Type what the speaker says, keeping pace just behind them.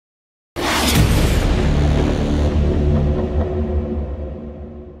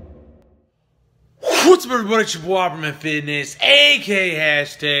What's up, everybody? It's your boy Opperman Fitness, aka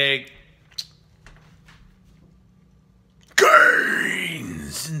hashtag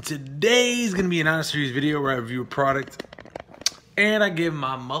Gains. And today's gonna be an honest series video where I review a product and I give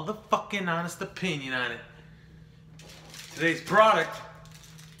my motherfucking honest opinion on it. Today's product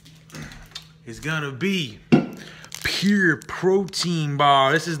is gonna be Pure Protein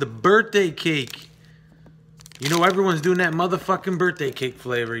Bar. This is the birthday cake. You know, everyone's doing that motherfucking birthday cake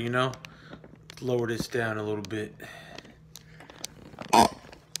flavor, you know? Lower this down a little bit.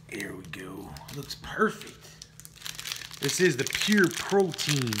 Here we go. Looks perfect. This is the Pure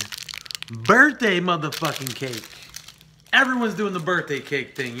Protein birthday motherfucking cake. Everyone's doing the birthday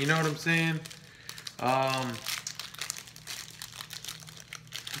cake thing, you know what I'm saying?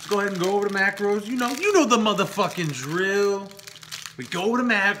 Let's go ahead and go over the macros. You know the motherfucking drill. We go over the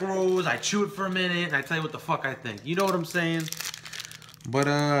macros, I chew it for a minute, and I tell you what the fuck I think. You know what I'm saying? But,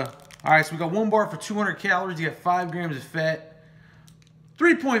 alright, so we got one bar for 200 calories. You got 5 grams of fat,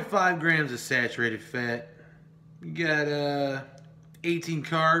 3.5 grams of saturated fat. You got 18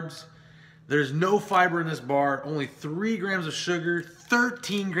 carbs. There's no fiber in this bar. Only 3 grams of sugar,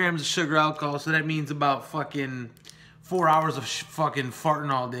 13 grams of sugar alcohol. So that means about fucking 4 hours of fucking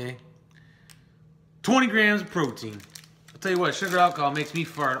farting all day. 20 grams of protein. I'll tell you what, sugar alcohol makes me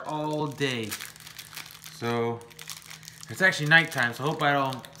fart all day. So it's actually nighttime, so I hope I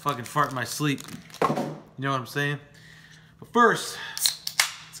don't fucking fart in my sleep. You know what I'm saying? But first,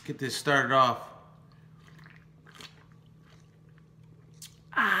 let's get this started off.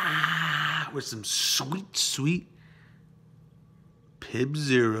 With some sweet Pib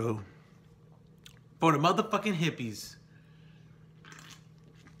Zero. For the motherfucking hippies.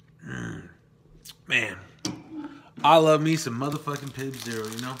 Man, I love me some motherfucking Pib Zero,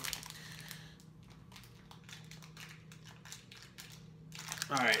 you know?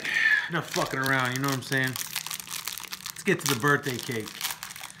 Alright, enough fucking around, you know what I'm saying? Let's get to the birthday cake.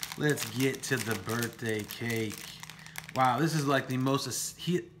 Let's get to the birthday cake. Wow, this is like the most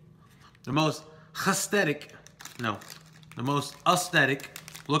aesthetic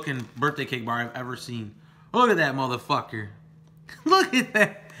looking birthday cake bar I've ever seen. Look at that motherfucker. Look at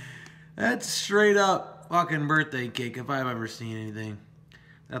that. That's straight up fucking birthday cake if I've ever seen anything.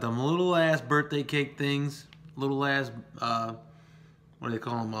 Got them little ass birthday cake things. Little ass, what do they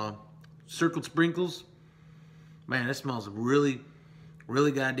call them? Circled sprinkles. Man, this smells really,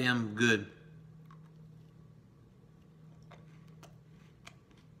 really goddamn good.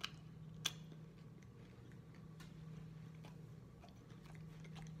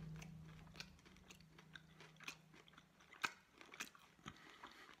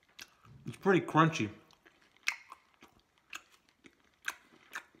 It's pretty crunchy.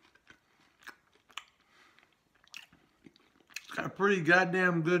 It's got a pretty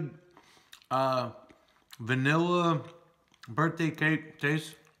goddamn good vanilla birthday cake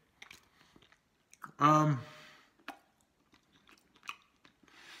taste. It's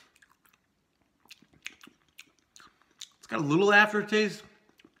got a little aftertaste.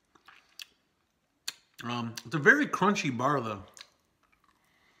 It's a very crunchy bar though.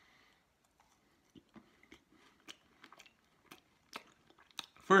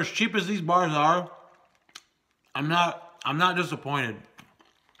 For as cheap as these bars are, I'm not disappointed.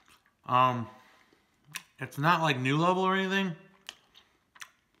 It's not like New Level or anything.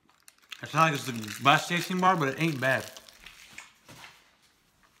 It's not like it's the best tasting bar, but it ain't bad.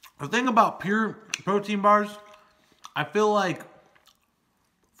 The thing about Pure Protein bars, I feel like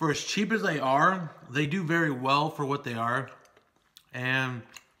for as cheap as they are, they do very well for what they are. And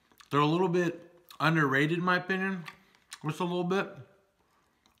they're a little bit underrated in my opinion. Just a little bit.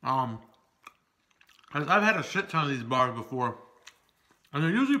 I've had a shit ton of these bars before, and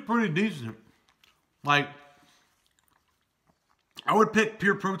they're usually pretty decent. Like, I would pick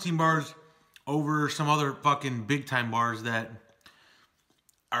Pure Protein bars over some other fucking big time bars that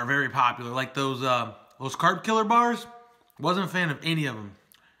are very popular, like those Carb Killer bars. Wasn't a fan of any of them.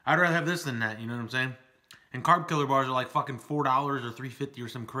 I'd rather have this than that. You know what I'm saying? And Carb Killer bars are like fucking $4 or $3.50 or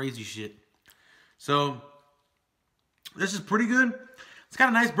some crazy shit. So this is pretty good. It's got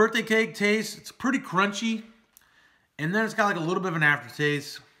a nice birthday cake taste. It's pretty crunchy. And then it's got like a little bit of an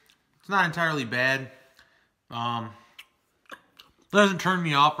aftertaste. It's not entirely bad. Doesn't turn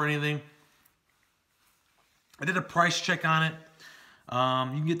me off or anything. I did a price check on it.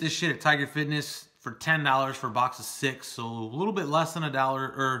 You can get this shit at Tiger Fitness for $10 for a box of 6. So a little bit less than $1,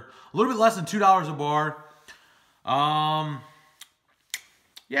 or a little bit less than $2 a bar.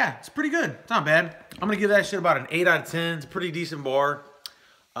 Yeah, it's pretty good. It's not bad. I'm going to give that shit about an 8 out of 10. It's a pretty decent bar.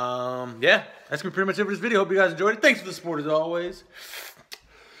 Yeah, that's gonna be pretty much it for this video. Hope you guys enjoyed it. Thanks for the support as always.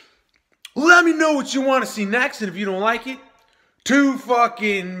 Let me know what you want to see next, and if you don't like it, too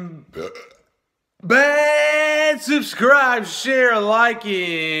fucking bad. Subscribe, share, like,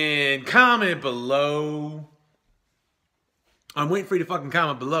 and comment below. I'm waiting for you to fucking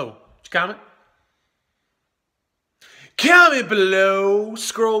comment below. Did you comment? Comment below.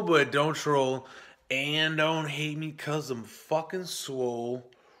 Scroll, but don't troll. And don't hate me because I'm fucking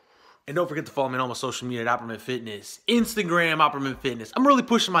swole. And don't forget to follow me on all my social media at Opperman Fitness. Instagram, Opperman Fitness. I'm really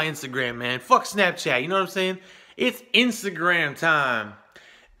pushing my Instagram, man. Fuck Snapchat, you know what I'm saying? It's Instagram time.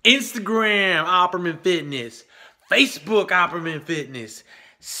 Instagram, Opperman Fitness. Facebook, Opperman Fitness.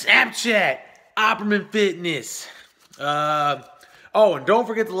 Snapchat, Opperman Fitness. Oh, and don't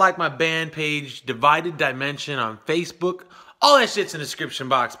forget to like my band page, Divided Dimension, on Facebook. All that shit's in the description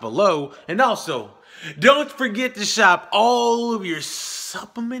box below. And also, don't forget to shop all of your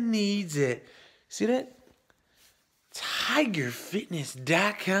supplement needs at, see that?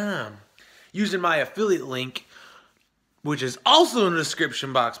 TigerFitness.com. Using my affiliate link, which is also in the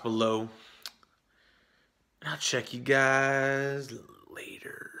description box below. I'll check you guys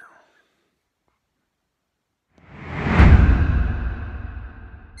later.